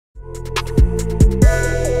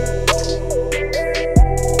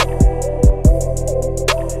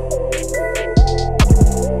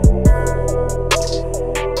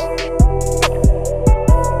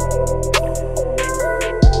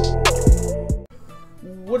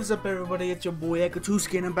What is up, everybody? It's your boy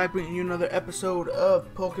Akatuske, and I'm back bringing you another episode of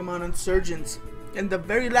Pokemon Insurgence. In the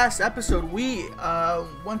very last episode, we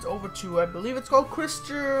went over to, I believe it's called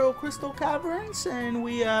Crystal Caverns, and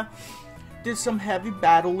we did some heavy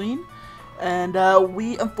battling, and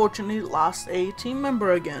we unfortunately lost a team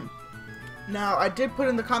member again. Now, I did put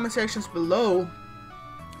in the comment sections below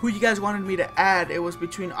who you guys wanted me to add. It was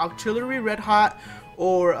between Auxiliary Red Hot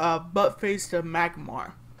or Butt-Faced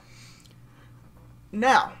Magmar.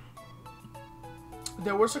 Now,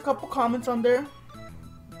 there was a couple comments on there,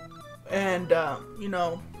 and you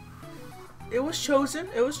know, it was chosen,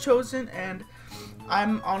 and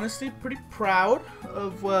I'm honestly pretty proud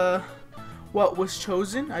of what was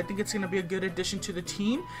chosen. I think it's gonna be a good addition to the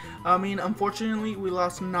team. I mean, unfortunately we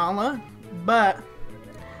lost Nala, but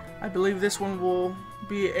I believe this one will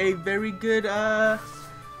be a very good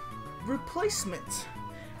replacement.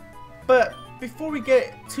 But before we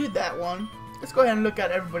get to that one, let's go ahead and look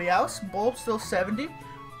at everybody else. Bulb still 70,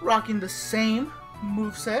 rocking the same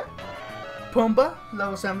moveset. Pumbaa,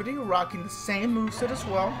 level 70, rocking the same moveset as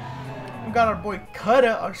well. We got our boy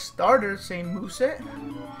Kutta, our starter, same moveset.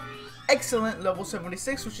 Excellent, level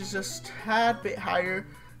 76, which is just a tad bit higher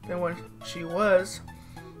than what she was.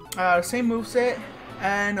 Same moveset.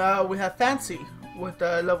 And we have Fancy with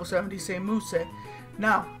level 70, same moveset.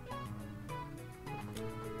 Now,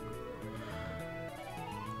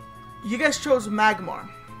 you guys chose Magmar,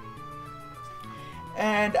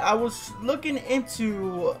 and I was looking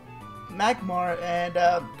into Magmar and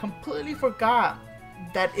completely forgot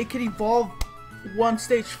that it could evolve one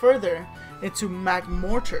stage further into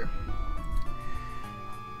Magmortar.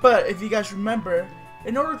 But if you guys remember,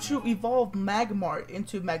 in order to evolve Magmar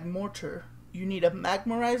into Magmortar, you need a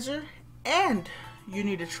Magmarizer and you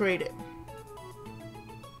need to trade it.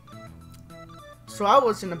 So I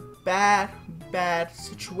was in a bad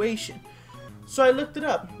situation. So I looked it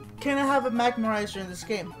up. Can I have a Magmarizer in this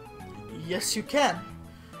game? Yes, you can.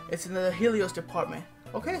 It's in the Helios department.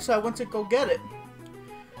 Okay, so I went to go get it.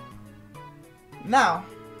 Now,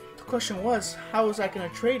 the question was, how was I gonna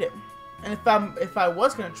trade it? And if I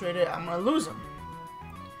was gonna trade it, I'm gonna lose him.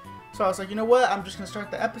 So I was like, you know what? I'm just gonna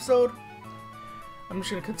start the episode. I'm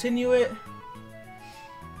just gonna continue it.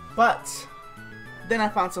 But then I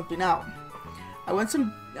found something out. I went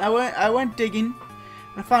digging,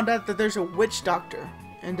 and I found out that there's a witch doctor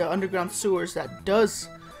in the underground sewers that does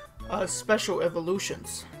special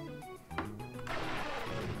evolutions.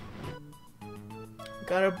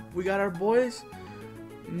 We got our boys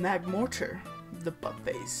Magmortar, the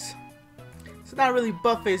Butt-Face. It's not really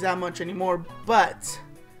Butt-Face that much anymore, but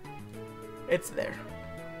it's there.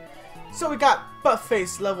 So we got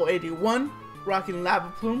Butt-Face level 81, rocking Lava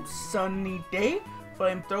Plume, Sunny Day,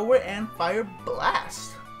 Flamethrower, and Fire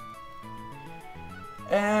Blast.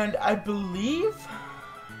 And I believe,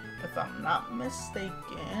 if I'm not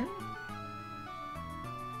mistaken,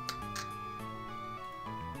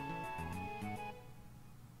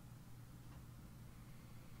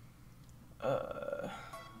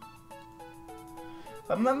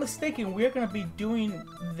 we're gonna be doing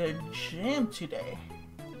the gym today.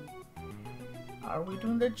 Are we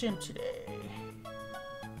doing the gym today?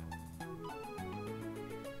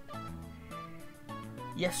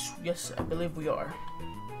 Yes, I believe we are.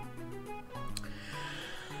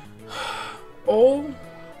 Oh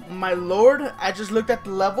my lord, I just looked at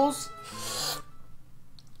the levels.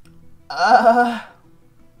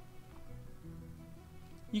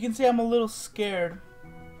 You can see I'm a little scared.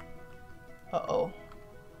 Uh-oh.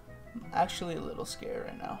 I'm actually a little scared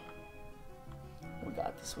right now. We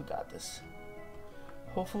got this.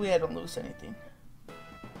 Hopefully I don't lose anything.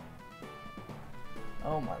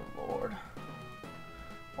 Oh my lord.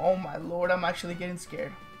 Oh my lord, I'm actually getting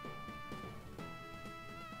scared.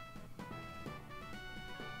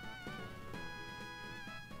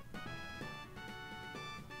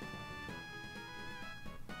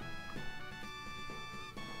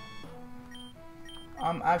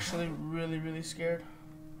 I'm actually really scared.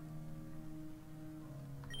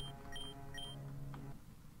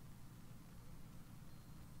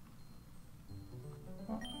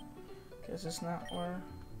 Oh, guess it's not where.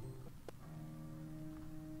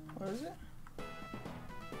 What is it?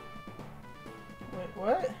 Wait,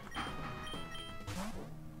 what?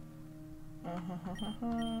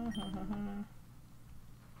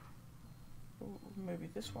 Ooh, maybe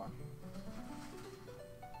this one.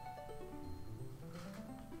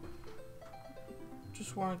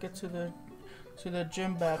 Just want to get to the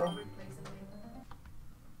gym battle.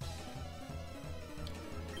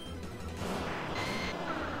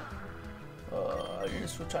 I need to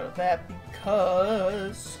switch out of that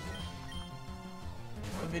because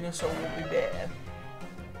Venusaur will be bad.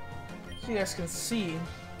 so you guys can see,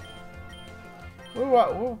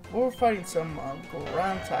 we're fighting some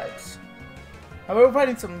ground types. And we're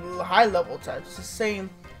fighting some high level types. It's the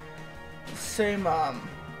same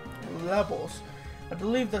levels. I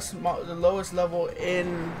believe the lowest level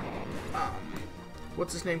in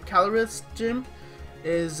what's his name, Calorith's gym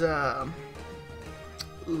is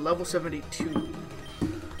level 72.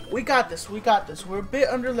 We got this. We got this. We're a bit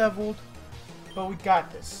underleveled, but we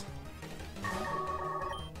got this.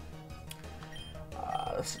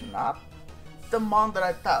 This is not the mon that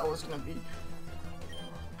I thought it was gonna be.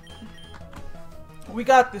 We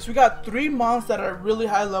got this. We got 3 mons that are really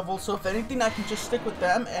high level. So if anything, I can just stick with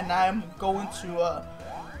them, and I'm going to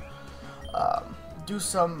do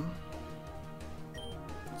some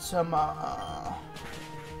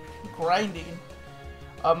grinding.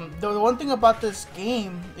 The one thing about this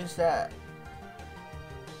game is that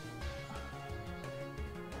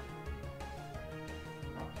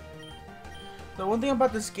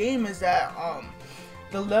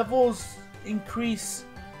the levels increase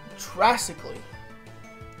drastically.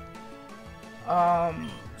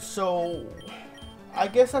 So I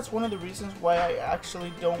guess that's one of the reasons why I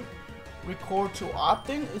actually don't record too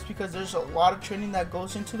often, is because there's a lot of training that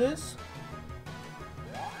goes into this.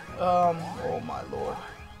 Oh my lord.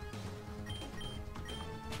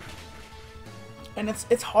 And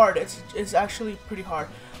it's hard. It's actually pretty hard.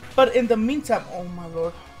 But in the meantime, oh my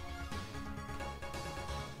lord.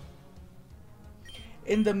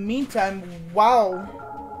 In the meantime, while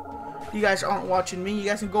you guys aren't watching me, you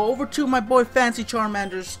guys can go over to my boy Fancy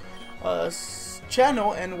Charmander's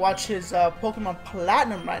channel and watch his Pokemon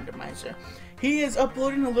Platinum Randomizer. He is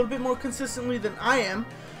uploading a little bit more consistently than I am.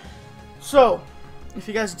 So, if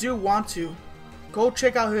you guys do want to, go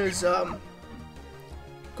check out his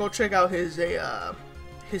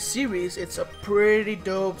series. It's a pretty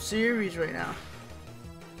dope series right now.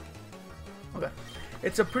 Okay,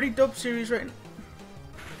 it's a pretty dope series right now.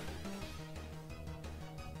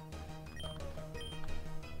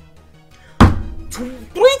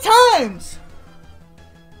 Three times!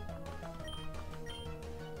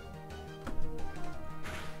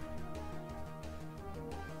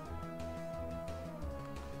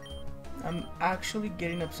 I'm actually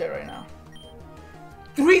getting upset right now.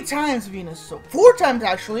 3 times, Venus. So 4 times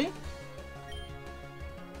actually.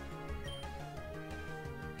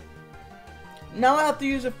 Now I have to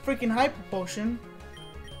use a freaking hyper potion.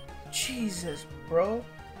 Jesus, bro.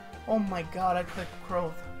 Oh my god, I clicked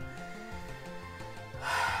growth.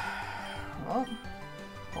 Well,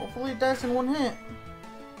 hopefully it dies in 1 hit.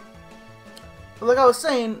 But like I was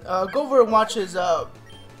saying, go over and watch his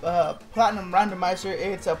Platinum Randomizer.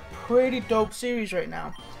 It's a pretty dope series right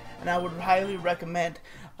now, and I would highly recommend.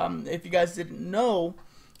 If you guys didn't know,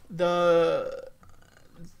 the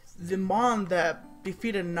mon that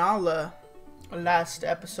defeated Nala last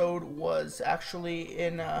episode was actually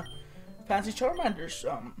in Fancy Charmander's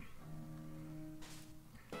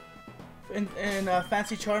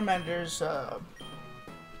Fancy Charmander's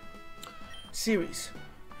series.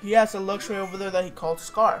 He has a luxury over there that he called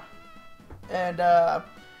Scar, and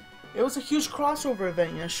it was a huge crossover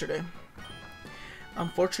event yesterday.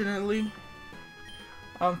 Unfortunately,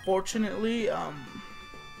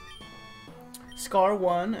 Scar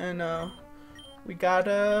won, and we got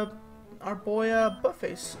our boy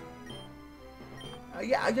Buttface.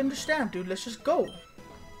 Yeah, I understand, dude. Let's just go.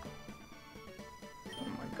 Oh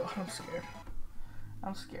my god, I'm scared.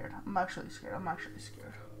 I'm scared. I'm actually scared. I'm actually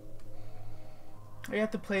scared. I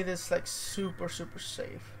have to play this like super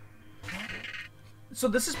safe. So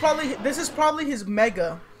this is probably his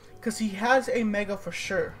mega, cause he has a mega for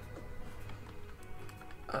sure.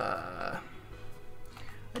 I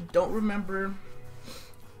don't remember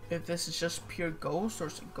if this is just pure ghost or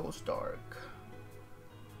is it ghost dark.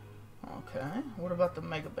 Okay, what about the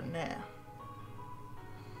mega banana?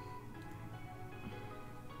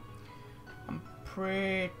 I'm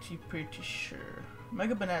pretty sure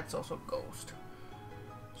mega banana's also ghost.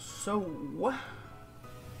 So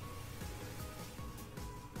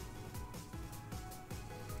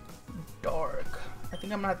dark. I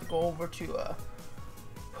think I'm gonna have to go over to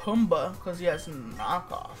Pumbaa because he has a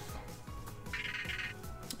knockoff.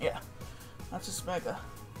 Yeah, that's just mega.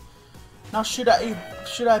 Now should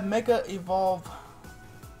I mega evolve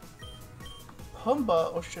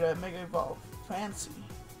Pumbaa or should I mega evolve Fancy?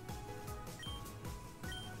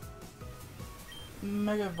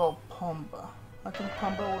 Mega evolve Pumbaa. I think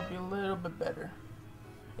Pumbaa would be a little bit better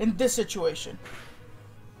in this situation.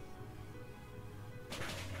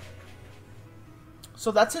 So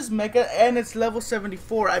that's his mega, and it's level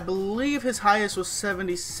 74. I believe his highest was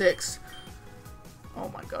 76. Oh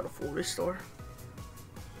my god, a full restore.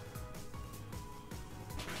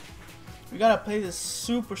 We gotta play this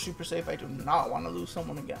super safe. I do not want to lose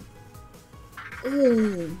someone again.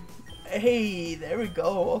 Ooh. Hey, there we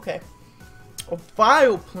go. Okay. A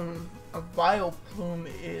Vileplume. A Vileplume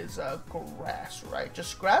is grass, right?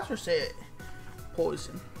 Just grass or say it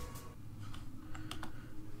poison?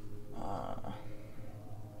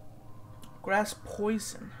 Grass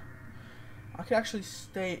poison. I could actually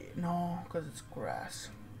stay. No, because it's grass.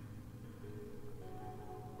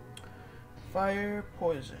 Fire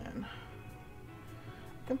poison.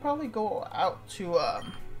 I can probably go out to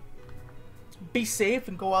be safe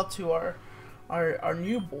and go out to our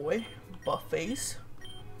new boy, Buffface,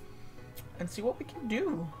 and see what we can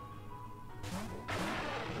do.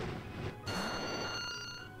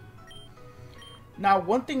 Now,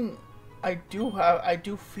 one thing I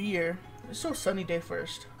do fear. It's so sunny day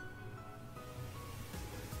first.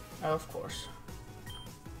 Of course.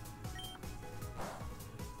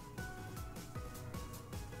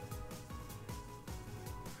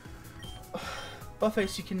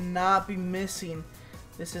 Buffface, you cannot be missing.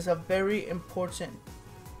 This is a very important.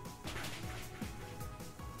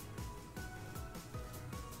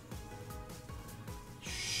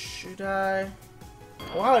 Should I?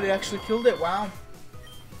 Wow, they actually killed it. Wow.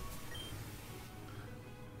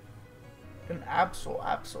 An Absol,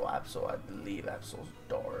 I believe Absol's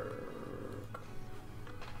dark.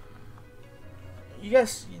 You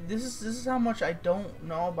guys, this is how much I don't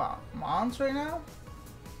know about Mons right now.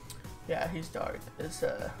 Yeah, he's dark. It's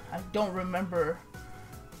I don't remember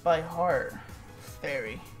by heart.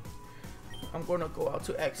 Fairy. I'm gonna go out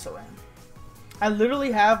to Excellent. I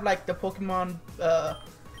literally have like the Pokemon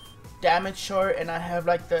damage chart, and I have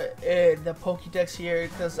like the Pokédex here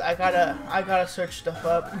because I gotta search stuff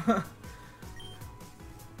up.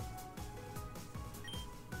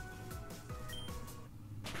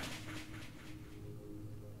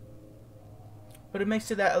 But it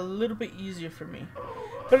makes it that a little bit easier for me.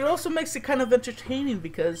 But it also makes it kind of entertaining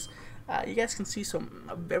because you guys can see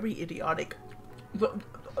some very idiotic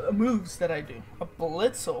moves that I do. A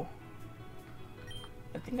Blitzel.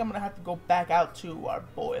 I think I'm gonna have to go back out to our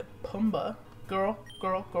boy Pumbaa. Girl.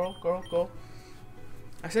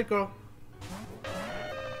 I said girl.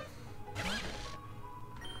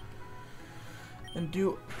 And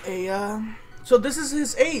do a so this is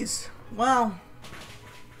his ace. Wow.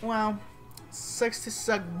 Sucks to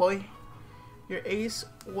suck, boy. Your ace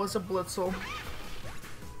was a Blitzel.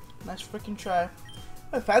 Nice freaking try.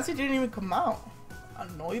 My Fancy didn't even come out. A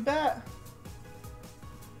Noibat?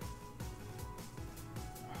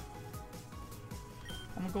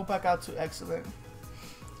 I'm gonna go back out to Excellent.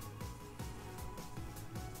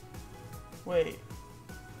 Wait.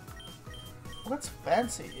 What's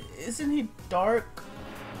Fancy? Isn't he dark?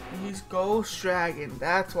 He's Ghost Dragon.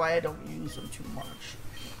 That's why I don't use him too much.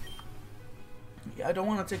 Yeah, I don't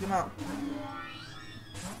want to take him out.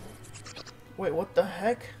 Wait, what the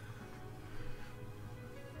heck?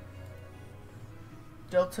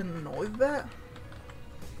 Delta Noibat?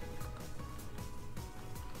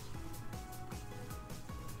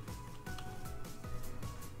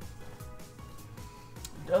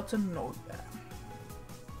 Delta Noibat.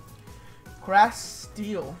 Grass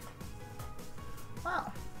Steel.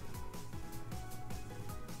 Wow.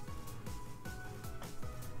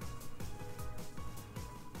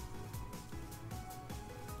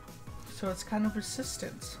 So it's kind of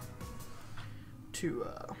resistant to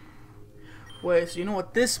wait, so you know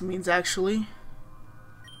what this means actually?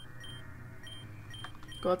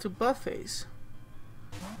 Go to Buffface.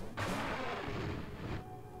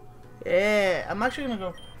 Yeah, I'm actually gonna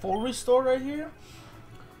go full restore right here,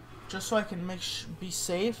 just so I can be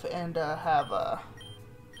safe and have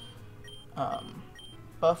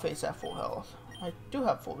Buffface at full health. I do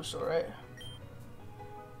have full restore, right?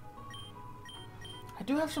 I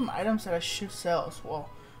do have some items that I should sell as well.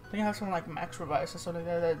 I think I have some like max revives and stuff like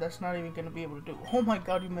that that's not even gonna be able to do. Oh my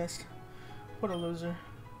god, you missed. What a loser.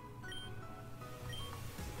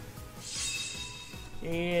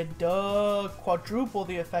 Yeah, duh. Quadruple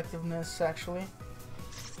the effectiveness, actually.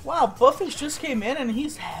 Wow, Buffface just came in and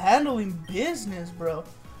he's handling business, bro.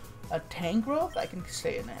 A Tangrowth? I can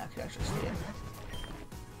stay in there. I can actually stay in there.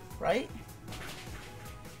 Right?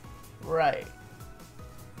 Right.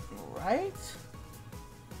 Right?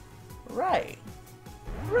 Right.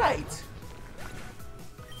 Right.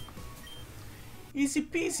 Easy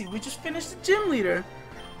peasy. We just finished the gym leader.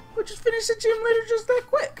 just that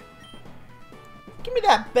quick. Give me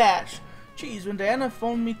that badge. Jeez, when Diana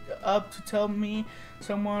phoned me up to tell me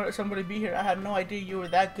somebody be here, I had no idea you were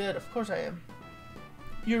that good. Of course I am.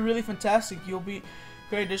 You're really fantastic. You'll be a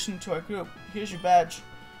great addition to our group. Here's your badge.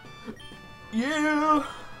 Yeah.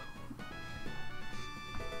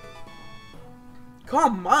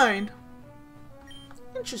 Calm mind?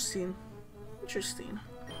 Interesting. Interesting.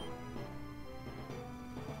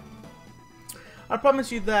 I promise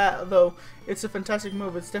you that, though, it's a fantastic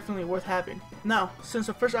move. It's definitely worth having. Now, since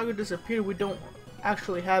the first Agro disappeared, we don't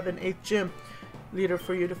actually have an 8th gym leader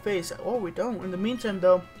for you to face. Oh, we don't. In the meantime,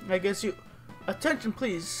 though, I guess you... Attention,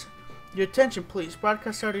 please. Your attention, please.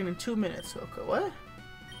 Broadcast starting in 2 minutes. Okay, what?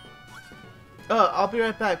 I'll be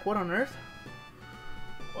right back. What on earth?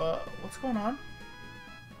 What's going on?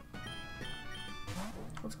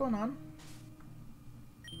 What's going on?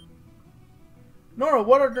 Nora,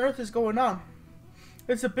 what on earth is going on?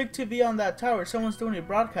 It's a big TV on that tower. Someone's doing a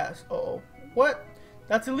broadcast. Uh-oh. What?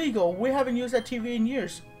 That's illegal. We haven't used that TV in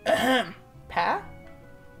years. Pa?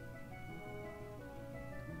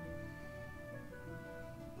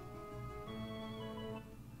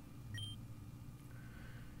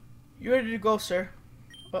 You ready to go, sir?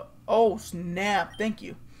 Oh, snap. Thank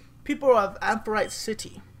you. People of Ampharite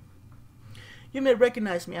City. You may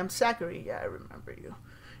recognize me. I'm Zachary. Yeah, I remember you.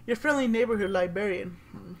 Your friendly neighborhood librarian.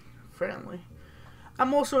 Friendly.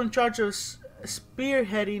 I'm also in charge of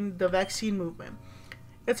spearheading the vaccine movement.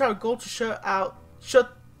 It's our goal to shut out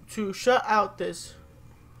this.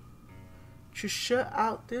 To shut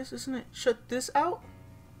out this, isn't it? Shut this out?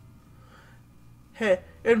 Hey,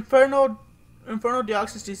 Inferno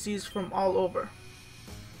Deoxys disease from all over.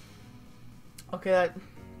 Okay,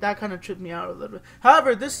 that kind of tripped me out a little bit.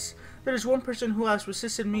 However, there is one person who has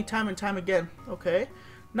resisted me time and time again. Okay.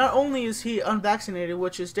 Not only is he unvaccinated,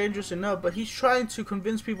 which is dangerous enough, but he's trying to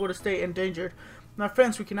convince people to stay endangered. My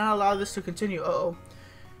friends, we cannot allow this to continue. Uh-oh.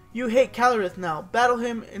 You hate Calorith now. Battle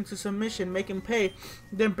him into submission, make him pay,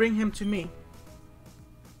 then bring him to me.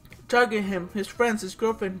 Target him, his friends, his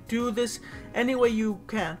girlfriend. Do this any way you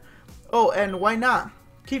can. Oh, and why not?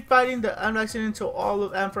 Keep fighting the unvaccinated until all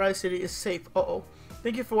of Ampharite City is safe. Uh-oh.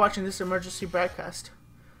 Thank you for watching this emergency broadcast.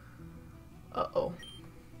 Uh-oh.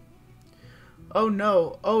 Oh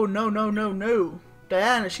no. Oh no, no, no, no.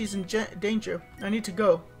 Diana, she's in danger. I need to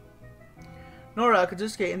go. Nora,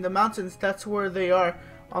 Akatuske, in the mountains, that's where they are.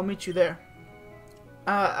 I'll meet you there.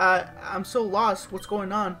 I'm so lost. What's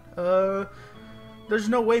going on? There's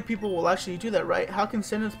no way people will actually do that, right? How can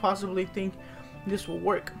Zenith possibly think this will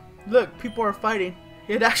work? Look, people are fighting.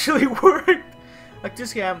 It actually worked.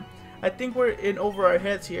 Akatuske, I think we're in over our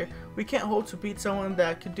heads here. We can't hope to beat someone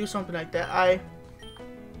that can do something like that.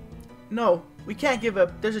 No, we can't give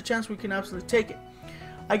up. There's a chance we can absolutely take it.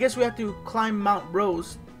 I guess we have to climb Mount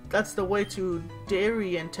Rose. That's the way to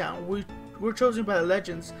Darien Town. We're chosen by the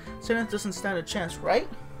legends. Zenith doesn't stand a chance, right?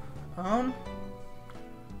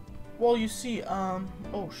 Well, you see,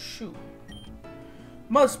 oh shoot.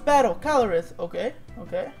 Must battle Calorith. Okay,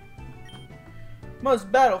 okay.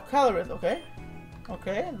 Must battle Calorith. Okay.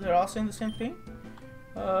 Okay, they're all saying the same thing.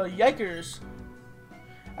 Yikers.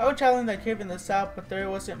 I went traveling that cave in the south, but there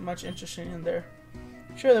wasn't much interesting in there.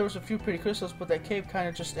 Sure, there was a few pretty crystals, but that cave kind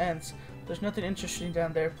of just ends. There's nothing interesting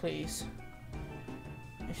down there, please.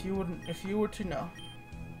 If you were to know.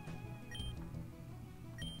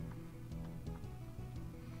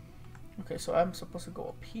 Okay, so I'm supposed to go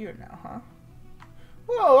up here now, huh?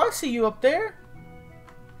 Whoa, I see you up there.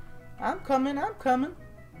 I'm coming, I'm coming.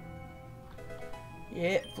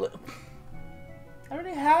 Yeah, flip. I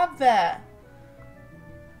already have that.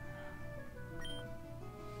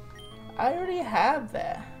 I already have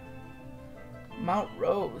that. Mount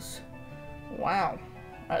Rose. Wow.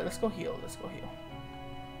 Alright, let's go heal. Let's go heal.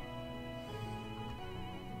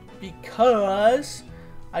 Because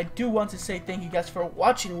I do want to say thank you guys for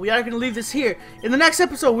watching. We are going to leave this here. In the next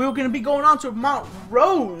episode, we're going to be going on to Mount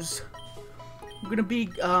Rose. We're going to be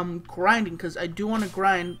grinding because I do want to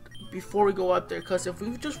grind before we go up there. Because if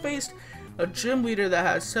we've just faced a gym leader that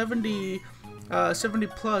has 70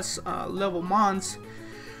 plus level mons,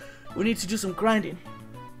 we need to do some grinding.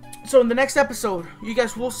 So in the next episode, you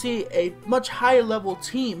guys will see a much higher level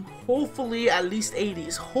team. Hopefully at least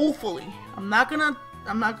 80s. Hopefully. I'm not gonna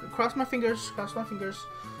cross my fingers. Cross my fingers.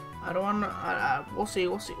 I don't wanna. We'll see.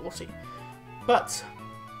 We'll see. We'll see. But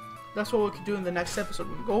that's what we can do in the next episode.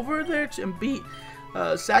 We'll go over there and beat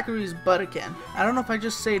Zachary's butt again. I don't know if I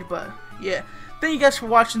just said, but yeah. Thank you guys for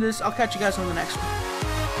watching this. I'll catch you guys on the next one.